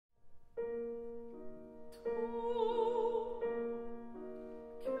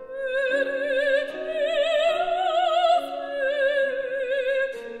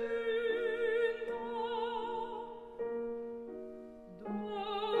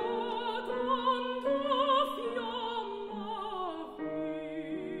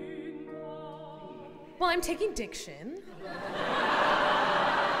Well, I'm taking diction.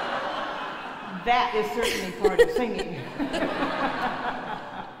 That is certainly part of singing.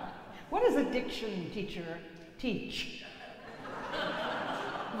 What does a diction teacher teach?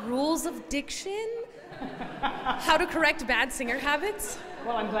 Rules of diction? How to correct bad singer habits?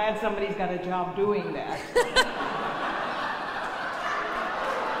 Well, I'm glad somebody's got a job doing that.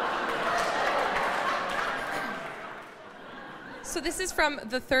 So this is from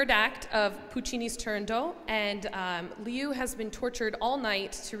the third act of Puccini's Turandot, and Liu has been tortured all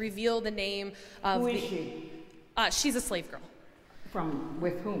night to reveal the name of Who is she? She's a slave girl.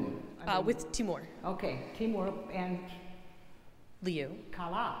 With whom? With Timur. Okay, Timur and Liu.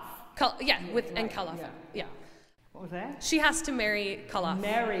 Khalaf. And Khalaf. Yeah. What was that? She has to marry Khalaf.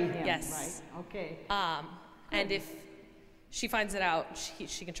 Marry him, yes. Right, okay. And if she finds it out,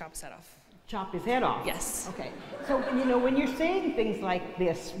 she can chop his head off. Chop his head off? Yes. Okay. So, you know, when you're saying things like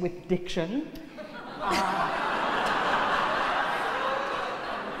this with diction,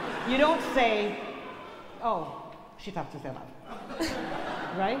 you don't say, oh, she chops his head off.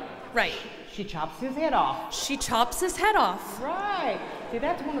 Right? Right. She chops his head off. She chops his head off. Right. See,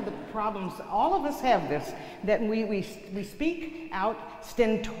 that's one of the problems. All of us have this, that we speak out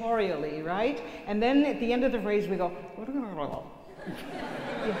stentorially, right? And then at the end of the phrase we go,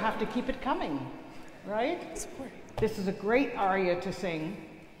 you have to keep it coming, right? This is a great aria to sing.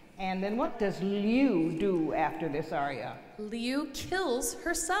 And then what does Liu do after this aria? Liu kills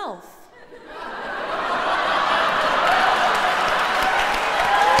herself.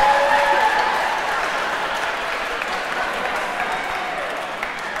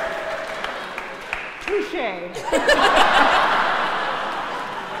 Touché.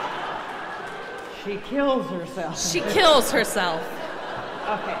 She kills herself. She kills herself.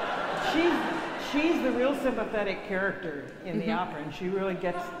 Okay. She's the real sympathetic character in the opera, and she really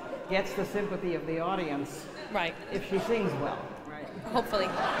gets the sympathy of the audience. Right. If she sings well. Right. Hopefully.